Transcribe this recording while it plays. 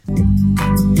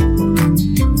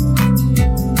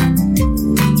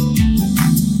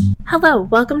Hello,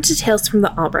 welcome to Tales from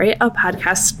the Albright, a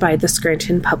podcast by the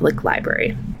Scranton Public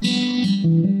Library.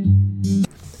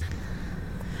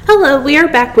 Hello, we are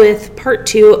back with part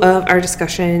 2 of our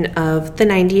discussion of The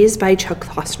 90s by Chuck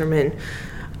Klosterman.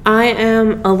 I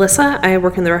am Alyssa. I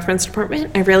work in the reference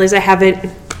department. I realize I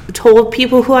haven't told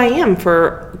people who I am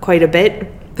for quite a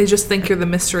bit. They just think you're the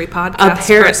mystery podcast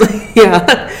Apparently, person.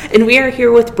 Yeah. And we are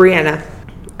here with Briana.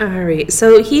 All right,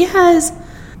 so he has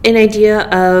an idea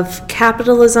of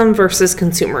capitalism versus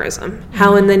consumerism.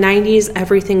 How in the 90s,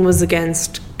 everything was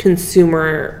against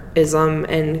consumerism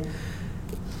and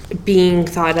being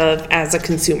thought of as a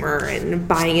consumer and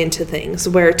buying into things.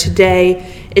 Where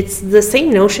today, it's the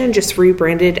same notion, just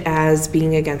rebranded as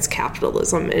being against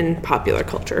capitalism in popular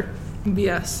culture.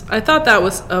 Yes. I thought that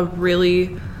was a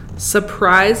really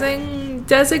surprising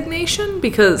designation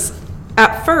because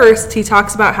at first he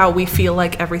talks about how we feel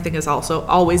like everything has also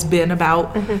always been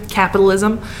about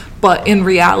capitalism, but in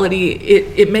reality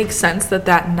it makes sense that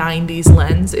 90s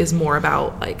lens is more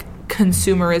about like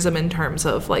consumerism in terms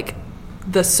of like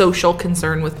the social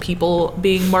concern with people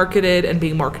being marketed and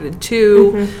being marketed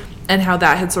to, and how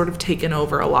that had sort of taken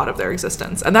over a lot of their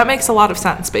existence. And that makes a lot of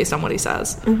sense based on what he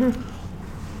says.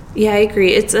 Yeah, I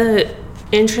agree. It's a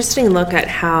interesting look at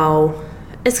how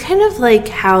it's kind of like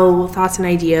how thoughts and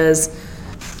ideas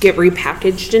get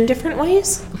repackaged in different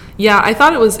ways. Yeah, I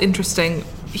thought it was interesting.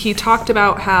 He talked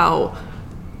about how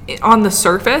on the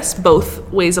surface,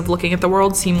 both ways of looking at the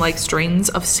world seem like strains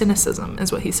of cynicism,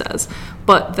 is what he says.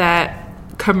 But that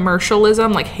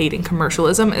commercialism, like hating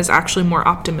commercialism, is actually more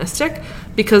optimistic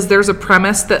because there's a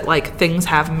premise that like things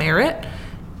have merit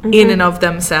in and of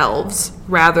themselves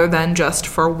rather than just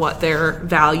for what their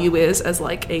value is as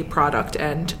like a product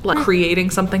and like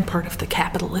creating something part of the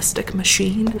capitalistic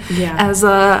machine, as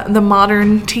the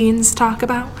modern teens talk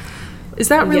about. Is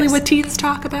that really what teens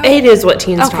talk about? It is what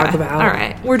teens talk about. All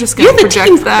right. We're just going to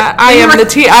project that. I am the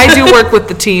teen. I do work with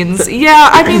the teens. Yeah,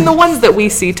 I mean, the ones that we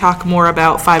see talk more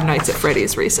about Five Nights at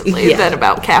Freddy's recently than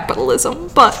about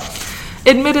capitalism. But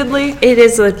admittedly, it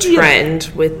is a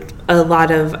trend with a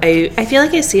lot of, I feel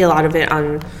like I see a lot of it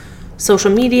on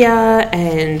social media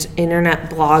and internet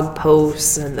blog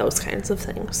posts and those kinds of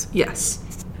things. Yes.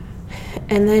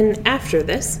 And then after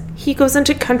this, he goes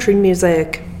into country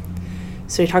music.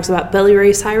 So he talks about Billy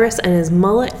Ray Cyrus and his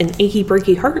mullet and achy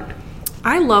breaky heart.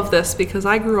 I love this because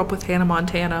I grew up with Hannah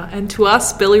Montana, and to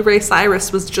us, Billy Ray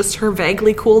Cyrus was just her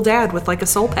vaguely cool dad with like a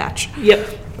soul patch.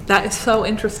 Yep. That is so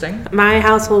interesting. My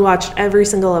household watched every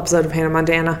single episode of Hannah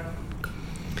Montana.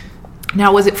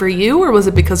 Now, was it for you or was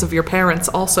it because of your parents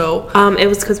also? It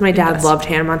was because my dad loved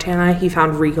Hannah Montana. He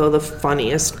found Rico the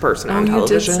funniest person on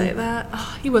television. You did say that.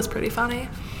 Oh, he was pretty funny.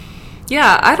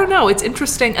 Yeah, I don't know. It's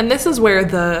interesting. And this is where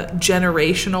the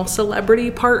generational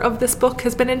celebrity part of this book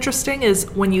has been interesting, is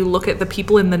when you look at the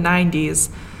people in the 90s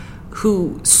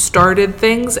who started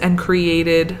things and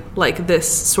created like this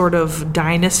sort of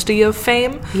dynasty of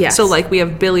fame. Yes. So like we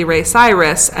have Billy Ray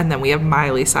Cyrus, and then we have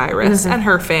Miley Cyrus and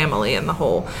her family and the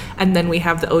whole, and then we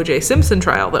have the O.J. Simpson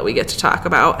trial that we get to talk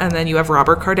about, and then you have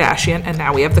Robert Kardashian, and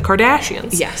now we have the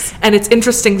Kardashians. Yes. And it's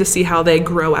interesting to see how they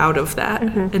grow out of that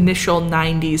initial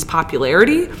 90s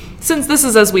popularity, since this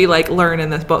is, as we like learn in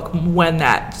this book, when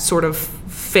that sort of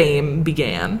fame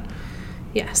began.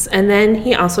 Yes, and then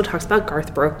he also talks about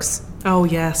Garth Brooks. Oh,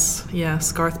 yes,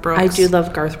 Garth Brooks. I do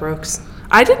love Garth Brooks.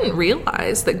 I didn't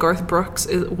realize that Garth Brooks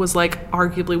was, like,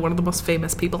 arguably one of the most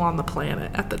famous people on the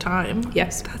planet at the time.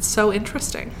 Yes. That's so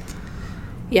interesting.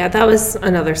 Yeah, that was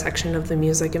another section of the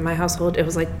music in my household. It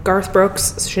was, like, Garth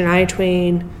Brooks, Shania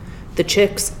Twain, The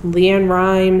Chicks, LeAnn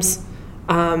Rimes,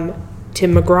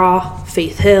 Tim McGraw,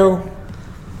 Faith Hill,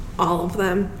 all of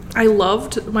them. I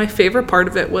loved, my favorite part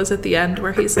of it was at the end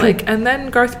where he's like, and then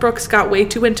Garth Brooks got way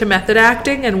too into method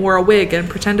acting and wore a wig and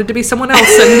pretended to be someone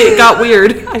else, and it got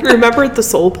weird. I remembered the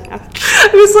soul patch.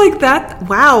 It was like that.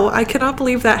 Wow, I cannot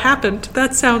believe that happened.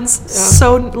 That sounds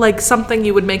so like something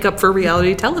you would make up for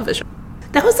reality television.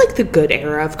 That was like the good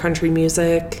era of country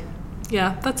music.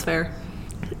 Yeah, that's fair.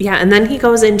 Yeah, and then he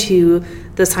goes into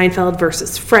the Seinfeld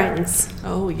versus Friends.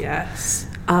 Oh, yes.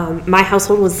 My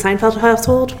household was a Seinfeld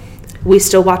household. We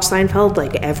still watch Seinfeld,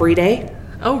 like, every day.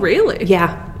 Oh, really?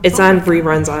 Yeah. It's on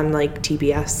reruns on, like,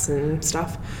 TBS and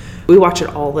stuff. We watch it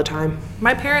all the time.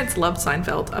 My parents loved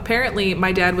Seinfeld. Apparently,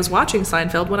 my dad was watching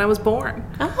Seinfeld when I was born.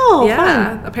 Oh,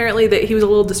 yeah. Fun. Apparently, that he was a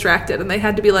little distracted, and they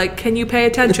had to be like, can you pay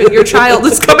attention? Your child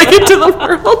is coming into the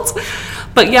world.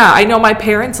 But, yeah, I know my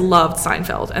parents loved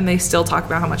Seinfeld, and they still talk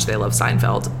about how much they love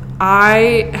Seinfeld.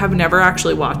 I have never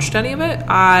actually watched any of it.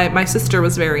 My sister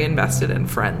was very invested in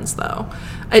Friends, though.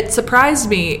 It surprised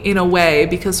me in a way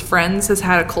because Friends has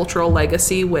had a cultural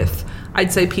legacy with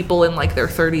I'd say people in like their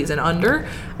 30s and under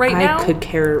now. I could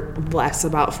care less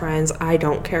about Friends. I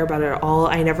don't care about it at all.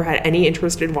 I never had any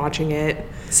interest in watching it.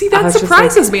 See, that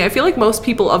surprises me. I feel like most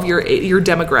people of your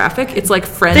demographic, it's like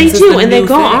Friends. They do, and they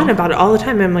go on about it all the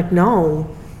time. And I'm like,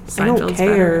 no, I don't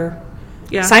care. Better.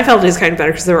 Yeah, Seinfeld is kind of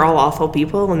better because they're all awful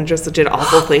people and just did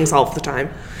awful things all the time.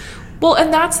 Well,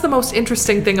 and that's the most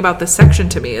interesting thing about this section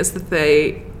to me is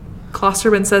that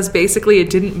Klosterman says basically it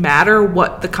didn't matter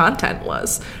what the content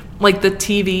was. Like, the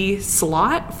TV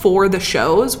slot for the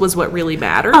shows was what really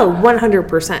mattered. Oh,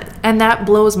 100%. And that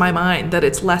blows my mind that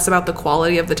it's less about the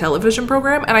quality of the television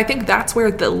program. And I think that's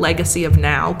where the legacy of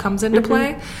now comes into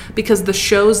play. Because the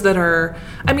shows that are...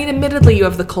 I mean, admittedly, you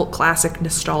have the cult classic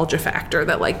nostalgia factor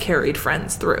that, like, carried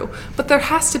Friends through. But there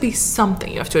has to be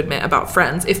something, you have to admit, about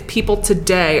Friends if people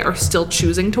today are still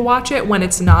choosing to watch it when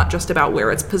it's not just about where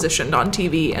it's positioned on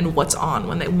TV and what's on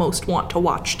when they most want to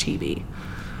watch TV.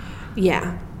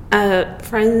 Yeah.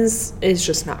 Friends is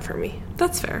just not for me.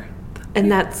 That's fair.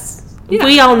 And that's... Yeah.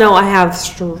 We all know I have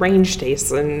strange tastes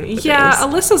in things.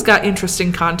 Alyssa's got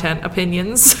interesting content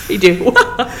opinions. I do.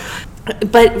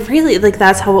 But really, like,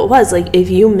 that's how it was. Like, if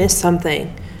you missed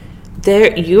something,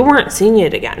 you weren't seeing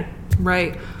it again.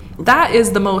 Right. That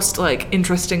is the most, like,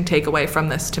 interesting takeaway from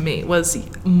this to me, was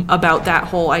about that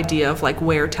whole idea of, like,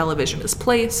 where television is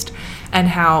placed and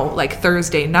how, like,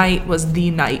 Thursday night was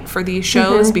the night for these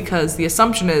shows because the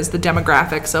assumption is the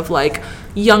demographics of, like,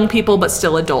 young people but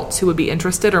still adults who would be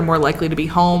interested are more likely to be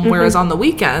home, whereas on the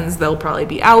weekends they'll probably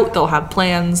be out, they'll have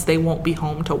plans, they won't be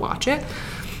home to watch it.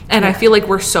 And I feel like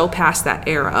we're so past that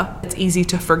era, it's easy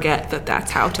to forget that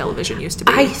that's how television used to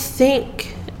be.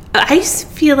 I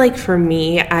feel like for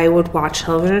me, I would watch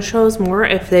television shows more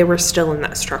if they were still in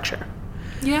that structure.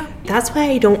 Yeah. That's why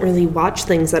I don't really watch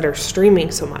things that are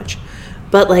streaming so much.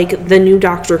 But, like, the new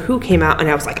Doctor Who came out, and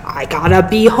I was like, I gotta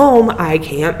be home. I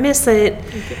can't miss it.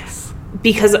 Yes.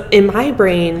 Because in my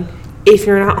brain, if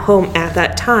you're not home at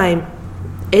that time,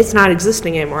 it's not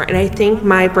existing anymore. And I think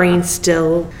my brain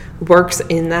still works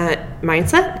in that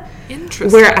mindset.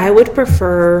 Interesting. Where I would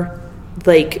prefer...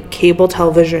 like cable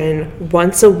television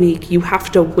once a week, you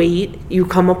have to wait, you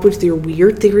come up with your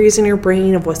weird theories in your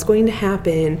brain of what's going to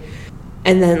happen,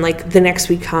 and then like the next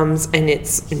week comes and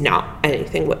it's not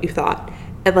anything what you thought.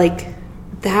 And like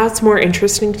that's more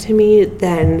interesting to me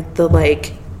than the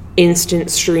like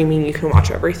instant streaming, you can watch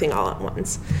everything all at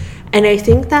once. And I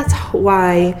think that's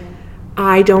why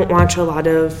I don't watch a lot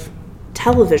of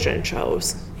television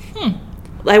shows.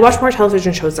 I watch more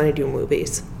television shows than I do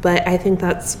movies, but I think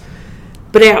that's...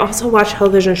 But I also watch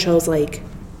television shows, like,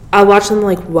 I watch them,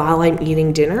 like, while I'm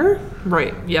eating dinner.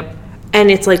 Right, yep.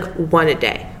 And it's, like, one a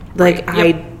day. Like, right,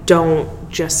 yep. I don't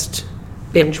just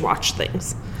binge watch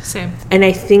things. Same. And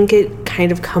I think it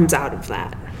kind of comes out of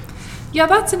that. Yeah,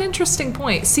 that's an interesting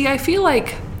point. See, I feel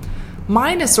like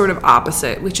mine is sort of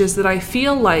opposite, which is that I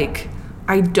feel like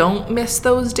I don't miss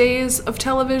those days of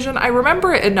television. I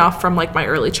remember it enough from, like, my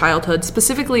early childhood,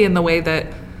 specifically in the way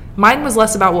that mine was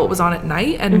less about what was on at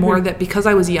night and more that because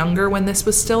I was younger when this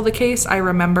was still the case, I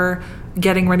remember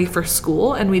getting ready for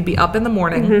school and we'd be up in the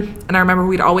morning and I remember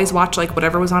we'd always watch like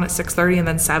whatever was on at 6:30 and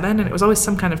then 7 and it was always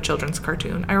some kind of children's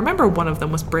cartoon. I remember one of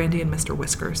them was Brandy and Mr.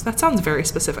 Whiskers. That sounds very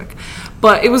specific.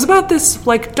 But it was about this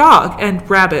like dog and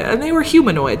rabbit and they were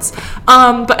humanoids.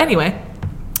 But anyway,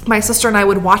 my sister and I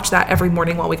would watch that every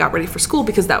morning while we got ready for school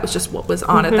because that was just what was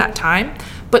on at that time.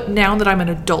 But now that I'm an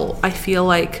adult, I feel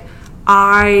like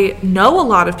I know a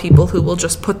lot of people who will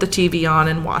just put the TV on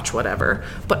and watch whatever,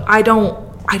 but I don't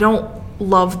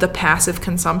love the passive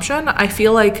consumption. I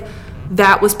feel like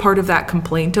that was part of that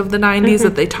complaint of the 90s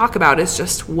that they talk about is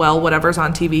just, well, whatever's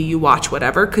on TV, you watch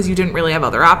whatever, because you didn't really have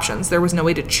other options. There was no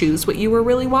way to choose what you were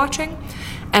really watching.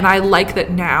 And I like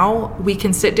that now we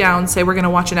can sit down, say we're going to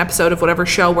watch an episode of whatever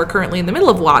show we're currently in the middle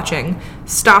of watching,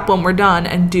 stop when we're done,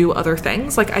 and do other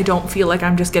things. Like, I don't feel like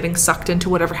I'm just getting sucked into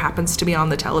whatever happens to be on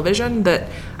the television that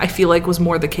I feel like was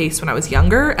more the case when I was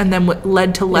younger, and then what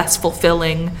led to less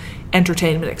fulfilling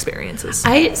entertainment experiences.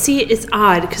 I see, it's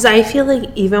odd, because I feel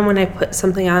like even when I put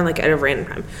something on, like, at a random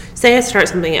time, say I start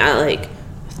something at, like,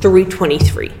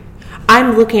 3:23,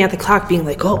 I'm looking at the clock being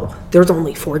like, oh, there's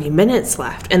only 40 minutes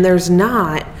left. And there's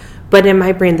not. But in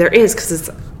my brain, there is because it's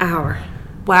an hour.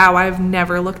 Wow, I've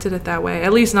never looked at it that way.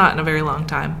 At least not in a very long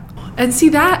time. And see,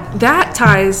 that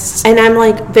ties... And I'm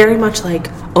like, very much like,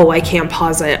 oh, I can't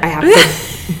pause it. I have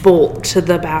to bolt to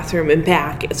the bathroom and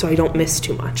back so I don't miss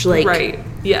too much. Like, right,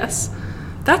 yes.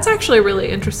 That's actually a really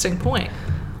interesting point.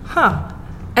 Huh.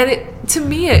 And to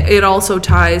me, it also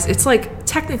ties... It's like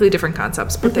technically different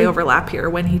concepts, but they overlap here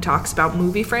when he talks about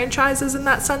movie franchises in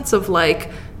that sense of like,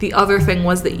 the other thing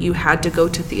was that you had to go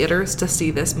to theaters to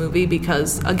see this movie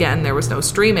because, again, there was no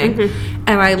streaming.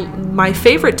 And my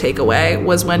favorite takeaway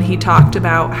was when he talked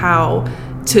about how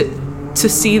to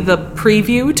see the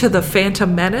preview to the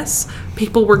Phantom Menace,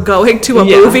 people were going to a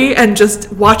movie and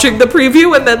just watching the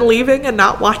preview and then leaving and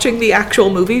not watching the actual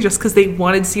movie just because they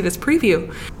wanted to see this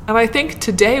preview. And I think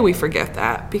today we forget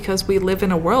that because we live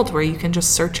in a world where you can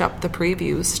just search up the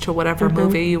previews to whatever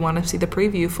movie you want to see the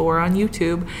preview for on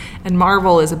YouTube. And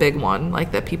Marvel is a big one,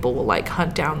 like that people will like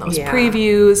hunt down those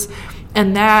previews.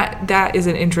 And that is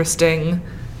an interesting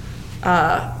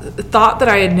thought that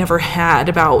I had never had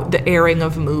about the airing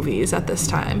of movies at this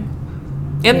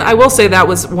time. And I will say that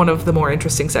was one of the more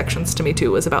interesting sections to me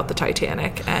too, was about the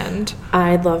Titanic, and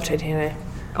I love Titanic.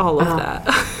 All of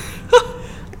that.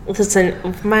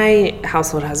 Listen, my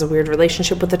household has a weird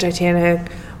relationship with the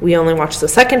Titanic. We only watch the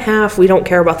second half. We don't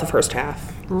care about the first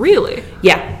half. Really?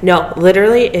 Yeah. No,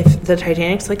 literally, if the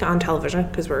Titanic's like on television,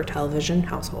 because we're a television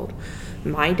household,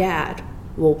 my dad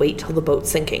will wait till the boat's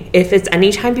sinking. If it's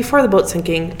any time before the boat's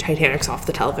sinking, Titanic's off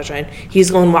the television. He's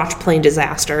going to watch plane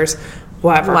disasters,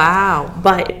 whatever. Wow.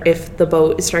 But if the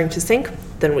boat is starting to sink,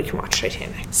 then we can watch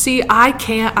Titanic. See, I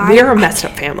can't. We're a messed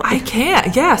up family. I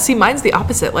can't. Yeah, see, mine's the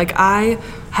opposite. Like, I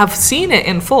have seen it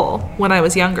in full when I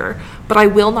was younger, but I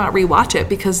will not rewatch it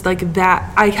because, like,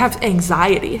 that, I have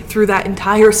anxiety through that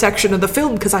entire section of the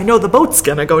film because I know the boat's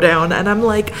gonna go down, and I'm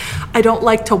like, I don't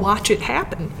like to watch it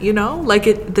happen, you know?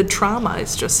 Like, the trauma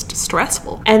is just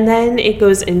stressful. And then it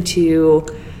goes into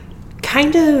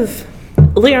kind of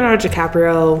Leonardo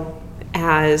DiCaprio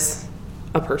as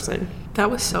a person. That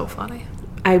was so funny.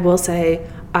 I will say,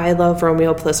 I love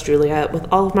Romeo plus Juliet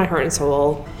with all of my heart and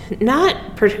soul.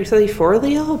 Not particularly for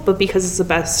Leo, but because it's the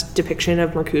best depiction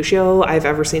of Mercutio I've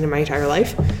ever seen in my entire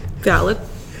life. Valid.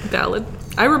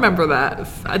 I remember that.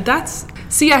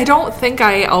 I don't think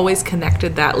I always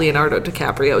connected that Leonardo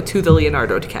DiCaprio to the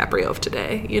Leonardo DiCaprio of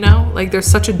today, you know? Like, there's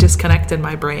such a disconnect in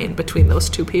my brain between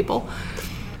those two people.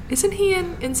 Isn't he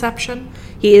in Inception?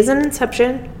 He is in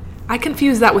Inception. I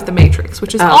confuse that with The Matrix,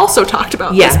 which is also talked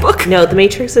about in this book. No, The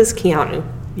Matrix is Keanu.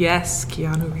 Yes,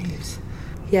 Keanu Reeves.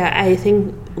 Yeah, I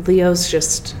think Leo's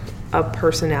just a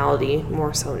personality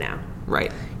more so now.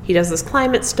 Right. He does this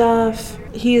climate stuff.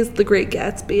 He is the Great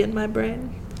Gatsby in my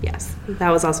brain. Yes, that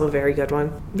was also a very good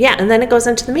one. Yeah, and then it goes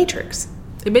into The Matrix.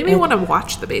 It made me want to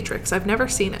watch The Matrix. I've never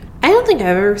seen it. I don't think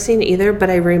I've ever seen it either, but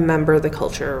I remember the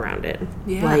culture around it.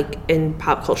 Yeah. Like, in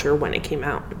pop culture when it came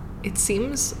out. It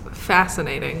seems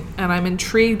fascinating, and I'm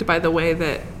intrigued by the way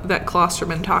that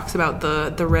Klosterman talks about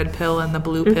the red pill and the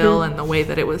blue pill and the way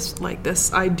that it was like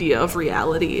this idea of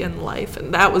reality and life,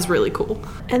 and that was really cool.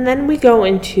 And then we go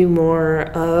into more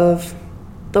of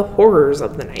the horrors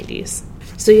of the 90s.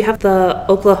 So you have the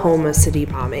Oklahoma City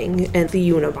bombing and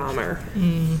the Unabomber.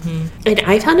 And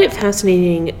I found it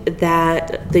fascinating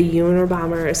that the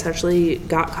Unabomber essentially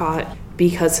got caught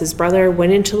because his brother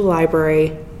went into the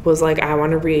library, was like, I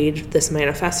want to read this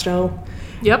manifesto.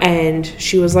 Yep. And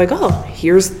she was like, oh,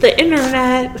 here's the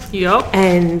internet. Yep.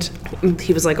 And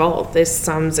he was like, oh, this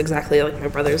sounds exactly like my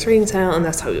brother's reading style, and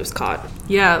that's how he was caught.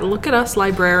 Yeah, look at us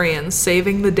librarians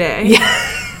saving the day.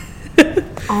 Yeah.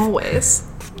 Always.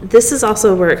 This is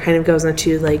also where it kind of goes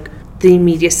into, like, the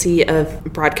immediacy of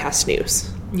broadcast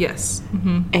news. Yes.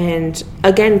 And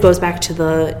again, goes back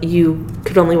to you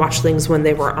could only watch things when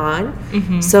they were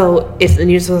on. So if the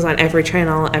news was on every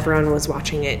channel, everyone was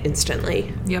watching it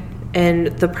instantly. Yep. And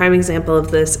the prime example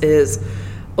of this is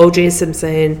O.J.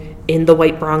 Simpson in the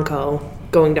white Bronco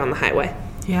going down the highway.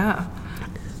 Yeah.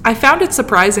 I found it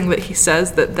surprising that he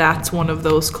says that that's one of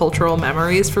those cultural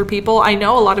memories for people. I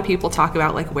know a lot of people talk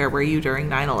about, like, where were you during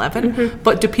 9/11?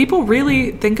 But do people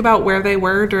really think about where they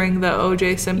were during the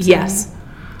O.J. Simpson? Yes.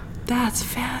 That's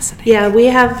fascinating. Yeah, we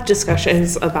have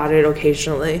discussions about it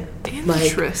occasionally.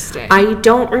 Interesting. Like, I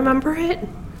don't remember it,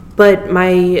 but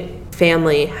my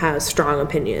family has strong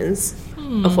opinions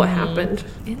of what happened.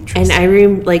 Interesting. And I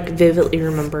vividly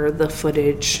remember the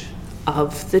footage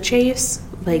of the chase,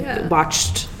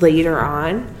 watched later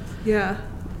on. Yeah.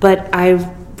 But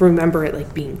I remember it,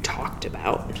 like, being talked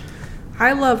about.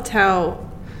 I loved how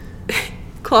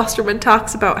Klosterman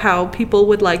talks about how people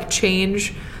would, like,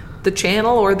 change the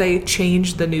channel, or they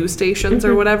changed the news stations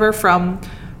or whatever from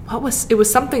it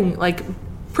was something like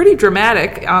pretty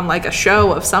dramatic on like a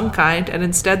show of some kind, and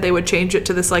instead they would change it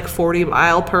to this like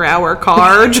 40-mile-per-hour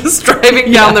car just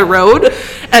driving down the road,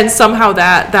 and somehow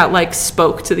that like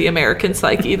spoke to the American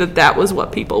psyche that was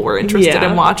what people were interested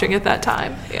in watching at that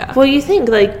time. Yeah. Well, you think,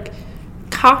 like,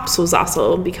 Cops was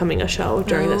also becoming a show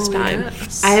during this time.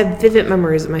 Yes. I have vivid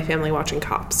memories of my family watching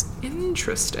Cops.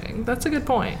 Interesting. That's a good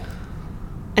point.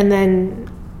 And then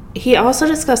he also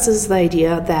discusses the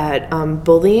idea that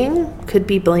bullying could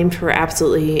be blamed for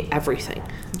absolutely everything.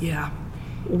 Yeah.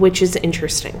 Which is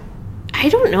interesting. I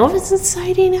don't know if it's in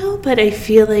society now, but I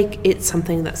feel like it's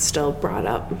something that's still brought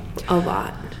up a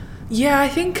lot. Yeah, I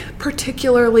think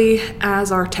particularly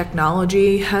as our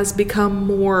technology has become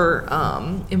more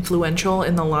influential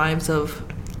in the lives of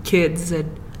kids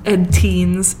and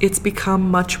teens, it's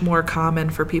become much more common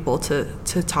for people to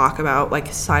talk about like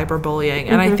cyberbullying.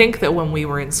 And I think that when we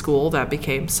were in school, that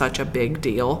became such a big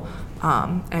deal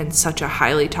and such a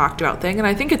highly talked about thing. And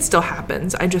I think it still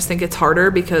happens. I just think it's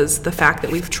harder because the fact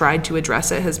that we've tried to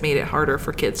address it has made it harder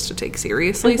for kids to take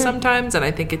seriously sometimes. And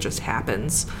I think it just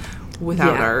happens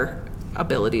without our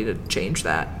ability to change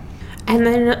that. And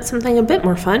then something a bit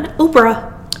more fun,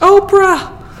 Oprah.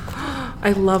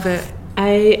 I love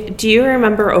it. Do you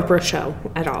remember Oprah's show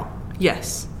at all?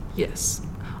 Yes.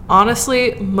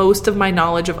 Honestly, most of my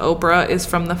knowledge of Oprah is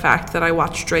from the fact that I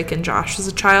watched Drake and Josh as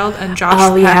a child, and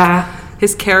Josh Peck,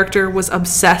 his character was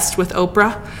obsessed with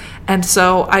Oprah. And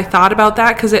so I thought about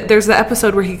that because there's the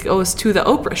episode where he goes to the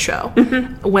Oprah show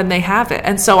when they have it.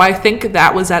 And so I think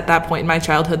that was at that point in my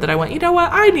childhood that I went, you know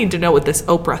what, I need to know what this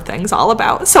Oprah thing's all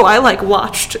about. So I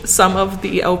watched some of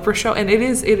the Oprah show, and it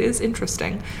is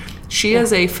interesting. She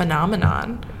is a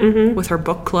phenomenon with her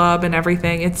book club and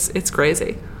everything. It's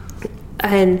crazy.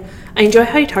 And I enjoy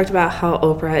how you talked about how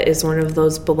Oprah is one of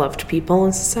those beloved people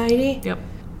in society. Yep.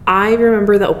 I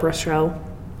remember the Oprah show.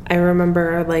 I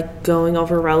remember going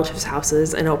over relatives'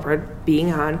 houses and Oprah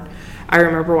being on. I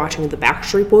remember watching the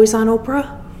Backstreet Boys on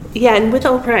Oprah. Yeah, and with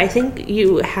Oprah, I think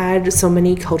you had so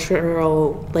many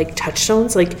cultural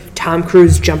touchstones, like Tom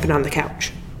Cruise jumping on the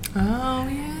couch. Oh,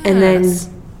 yes. And then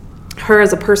her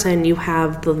as a person, you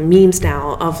have the memes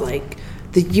now of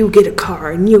the you get a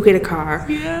car and you get a car.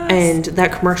 Yes. And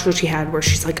that commercial she had where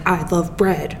she's like, I love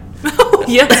bread. Oh,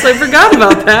 yes, I forgot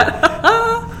about that.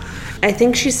 I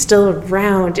think she's still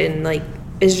around and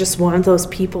is just one of those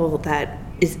people that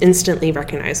is instantly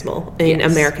recognizable in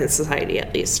American society,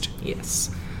 at least.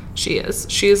 Yes, she is.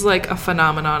 She is a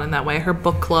phenomenon in that way. Her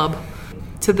book club,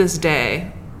 to this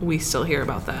day, we still hear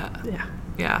about that.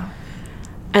 Yeah.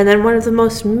 And then one of the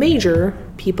most major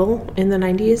people in the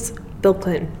 90s, Bill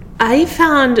Clinton. I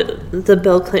found the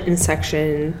Bill Clinton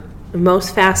section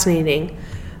most fascinating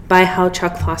by how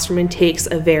Chuck Klosterman takes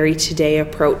a very today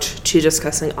approach to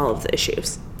discussing all of the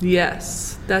issues.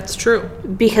 Yes, that's true.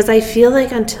 Because I feel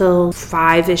until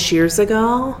 5-ish years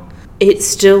ago, it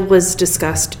still was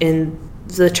discussed in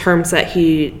the terms that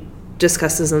he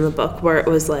discusses in the book, where it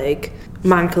was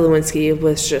Monica Lewinsky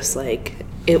was just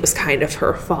it was kind of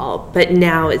her fault. But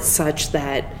now it's such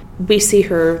that we see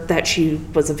her that she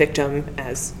was a victim,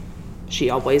 as she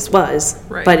always was.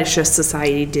 Right. But it's just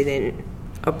society didn't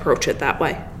approach it that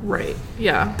way. Right.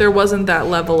 Yeah. There wasn't that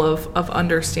level of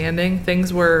understanding.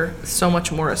 Things were so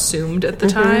much more assumed at the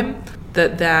time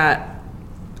that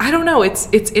I don't know. It's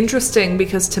interesting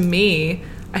because to me,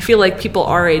 I feel people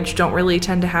our age don't really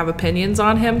tend to have opinions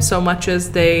on him so much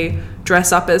as they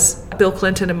dress up as Bill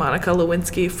Clinton and Monica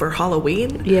Lewinsky for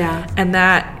Halloween. Yeah. And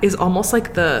that is almost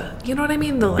the, you know what I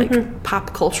mean? The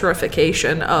pop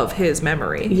cultureification of his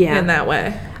memory in that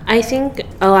way. I think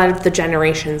a lot of the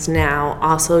generations now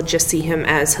also just see him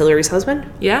as Hillary's husband.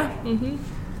 Yeah,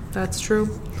 that's true.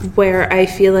 Where I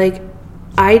feel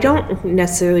I don't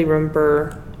necessarily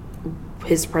remember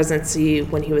his presidency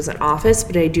when he was in office,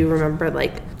 but I do remember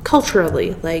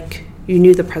culturally, you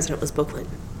knew the president was Bill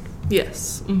Clinton.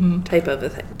 Yes. Type of a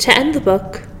thing. To end the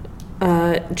book,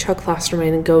 Chuck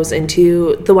Klosterman goes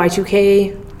into the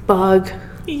Y2K bug.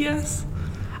 Yes.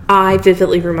 I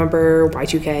vividly remember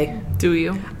Y2K. Do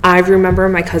you? I remember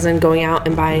my cousin going out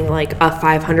and buying a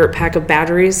 500 pack of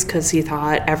batteries because he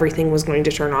thought everything was going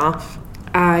to turn off.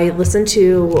 I listened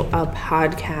to a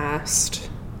podcast.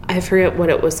 I forget what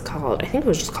it was called. I think it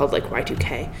was just called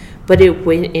Y2K. But it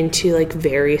went into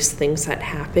various things that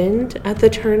happened at the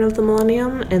turn of the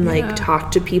millennium and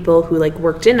talked to people who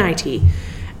worked in IT,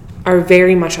 are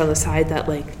very much on the side that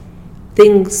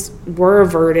things were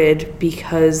averted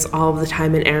because all of the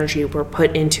time and energy were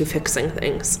put into fixing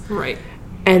things. Right.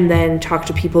 And then talk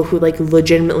to people who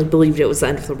legitimately believed it was the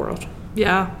end of the world.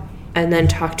 Yeah. And then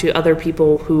talk to other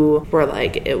people who were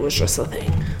it was just a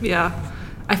thing. Yeah.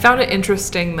 I found it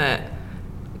interesting that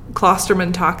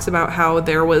Klosterman talks about how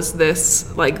there was this,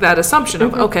 that assumption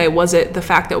of, okay, was it the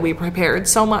fact that we prepared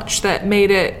so much that made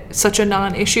it such a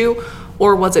non-issue?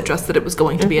 Or was it just that it was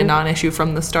going to be a non-issue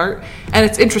from the start? And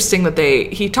it's interesting that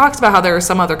he talks about how there are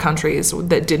some other countries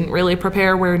that didn't really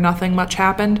prepare, where nothing much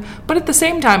happened. But at the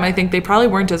same time, I think they probably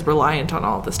weren't as reliant on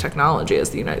all of this technology as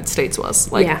the United States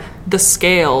was. Like, the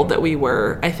scale that we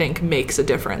were, I think, makes a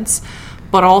difference.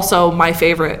 But also, my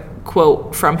favorite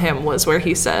quote from him was where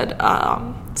he said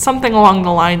something along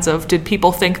the lines of, did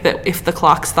people think that if the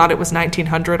clocks thought it was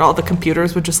 1900, all the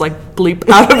computers would just like bleep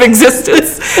out of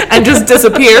existence and just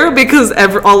disappear because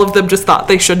all of them just thought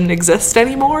they shouldn't exist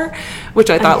anymore, which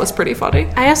I thought was pretty funny.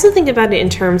 I also think about it in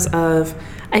terms of,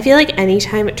 I feel like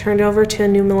anytime it turned over to a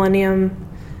new millennium,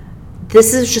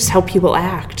 this is just how people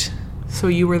act. So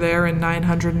you were there in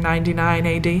 999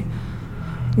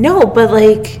 AD? No, but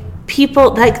like,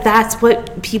 people, like, that's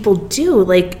what people do.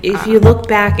 Like, if you look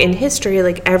back in history,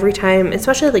 like, every time,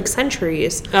 especially like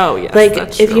centuries. Oh, yes, like,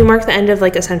 that's if true. you mark the end of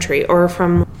like a century, or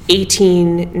from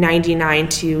 1899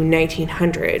 to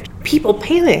 1900, people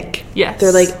panic. Yes.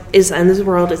 They're like, it's the end of the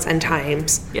world, it's end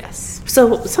times. Yes.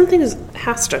 So something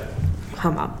has to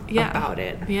come up about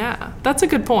it. Yeah, that's a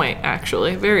good point,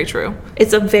 actually. Very true.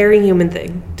 It's a very human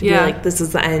thing to be like, this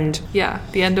is the end. Yeah,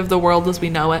 the end of the world as we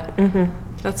know it.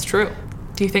 That's true.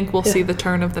 Do you think we'll see the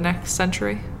turn of the next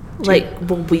century?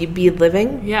 Will we be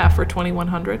living? Yeah, for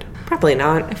 2100? Probably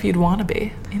not. If you'd want to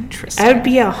be. Interesting. I would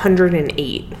be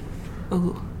 108.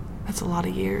 Ooh, that's a lot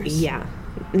of years. Yeah.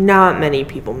 Not many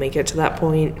people make it to that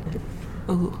point.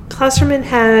 Ooh. Klosterman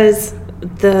has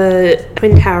the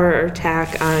Twin Tower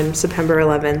attack on September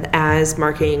 11th as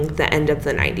marking the end of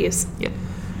the 90s. Yep.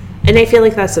 And I feel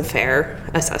like that's a fair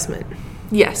assessment.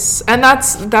 Yes, and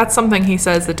that's something he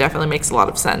says that definitely makes a lot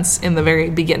of sense in the very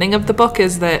beginning of the book,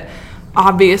 is that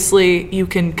obviously you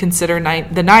can consider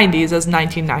the 90s as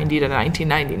 1990 to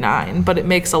 1999, but it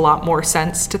makes a lot more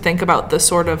sense to think about the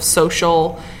sort of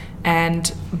social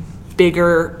and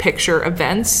bigger picture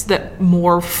events that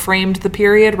more framed the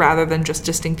period rather than just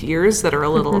distinct years that are a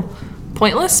little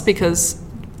pointless, because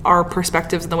our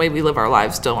perspectives and the way we live our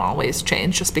lives don't always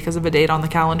change just because of a date on the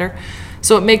calendar.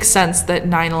 So it makes sense that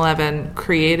 9/11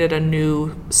 created a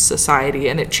new society,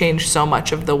 and it changed so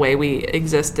much of the way we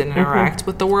exist and interact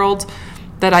with the world,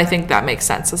 that I think that makes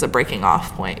sense as a breaking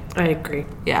off point. I agree.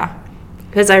 Yeah.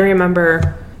 Because I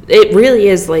remember it really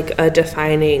is like a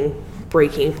defining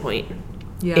breaking point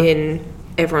in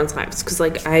everyone's lives. Because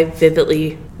like, I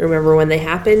vividly remember when they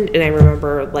happened, and I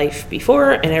remember life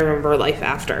before, and I remember life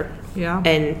after. Yeah.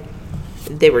 And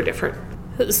they were different.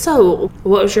 So,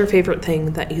 what was your favorite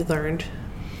thing that you learned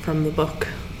from the book?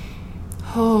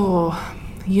 Oh,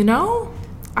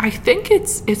 I think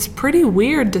it's pretty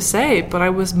weird to say, but I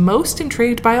was most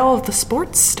intrigued by all of the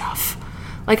sports stuff.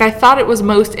 Like, I thought it was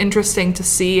most interesting to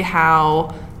see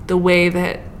how the way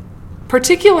that,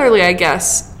 particularly, I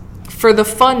guess, for the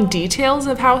fun details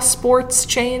of how sports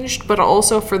changed, but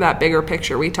also for that bigger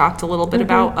picture we talked a little bit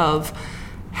about, of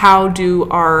how do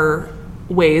our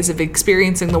ways of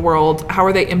experiencing the world, how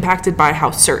are they impacted by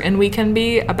how certain we can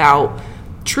be about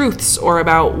truths or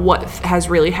about what has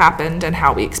really happened and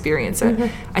how we experience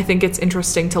it. I think it's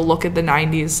interesting to look at the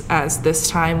 90s as this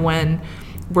time when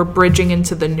we're bridging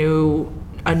into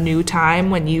a new time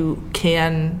when you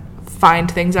can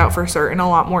find things out for certain a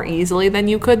lot more easily than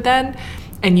you could then,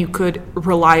 and you could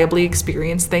reliably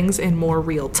experience things in more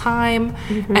real time.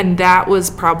 And that was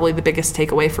probably the biggest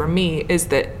takeaway for me, is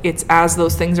that it's as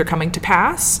those things are coming to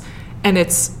pass, and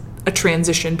it's a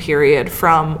transition period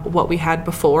from what we had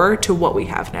before to what we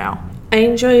have now. I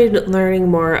enjoyed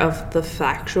learning more of the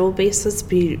factual basis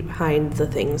behind the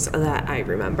things that I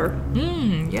remember.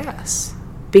 Yes.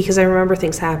 Because I remember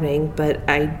things happening, but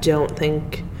I don't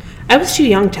think... I was too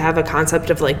young to have a concept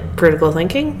of, like, critical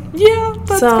thinking. Yeah,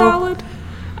 that's valid.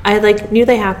 I, like, knew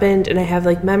they happened, and I have,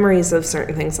 like, memories of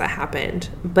certain things that happened.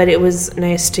 But it was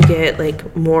nice to get,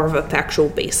 like, more of a factual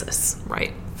basis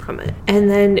from it. And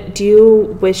then, do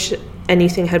you wish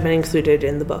anything had been included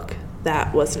in the book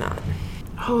that was not?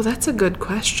 Oh, that's a good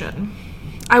question.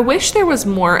 I wish there was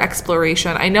more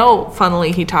exploration. I know,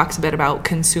 funnily, he talks a bit about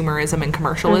consumerism and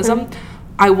commercialism.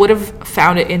 I would have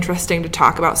found it interesting to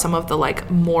talk about some of the,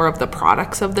 like, more of the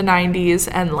products of the 90s,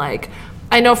 and, like,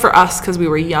 I know for us, because we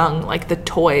were young, like, the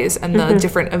toys and the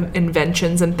different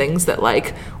inventions and things that,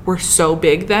 like, were so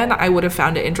big then, I would have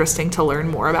found it interesting to learn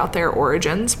more about their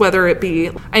origins, whether it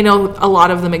be, I know a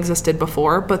lot of them existed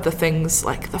before, but the things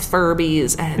like the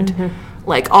Furbies and,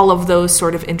 like, all of those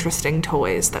sort of interesting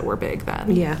toys that were big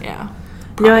then. Yeah.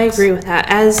 Products. No, I agree with that.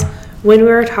 As when we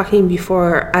were talking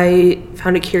before, I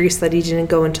found it curious that he didn't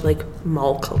go into, like,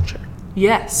 mall culture.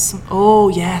 Yes. Oh,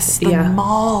 yes. The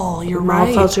mall. You're right.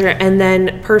 Mall culture. And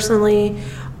then, personally,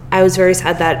 I was very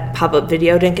sad that pop-up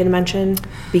video didn't get mentioned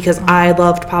because I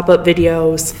loved pop-up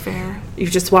videos. Fair. You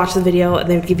just watch the video and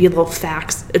they would give you little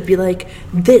facts. It'd be like,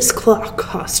 this clock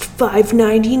cost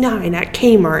 $5.99 at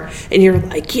Kmart. And you're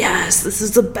like, yes, this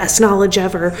is the best knowledge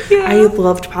ever. Yeah. I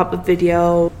loved pop-up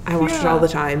video. I watched it all the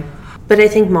time. But I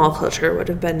think mall culture would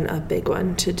have been a big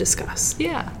one to discuss.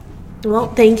 Yeah.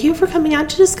 Well, thank you for coming out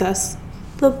to discuss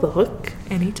the book.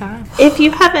 Anytime. If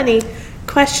you have any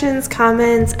questions,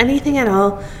 comments, anything at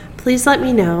all, please let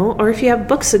me know. Or if you have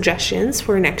book suggestions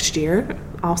for next year,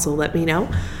 also let me know.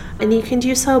 And you can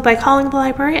do so by calling the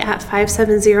library at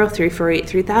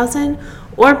 570-348-3000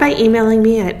 or by emailing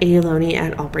me at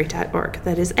aloney@albright.org.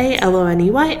 That is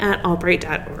ALONEY at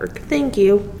albright.org. Thank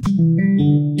you.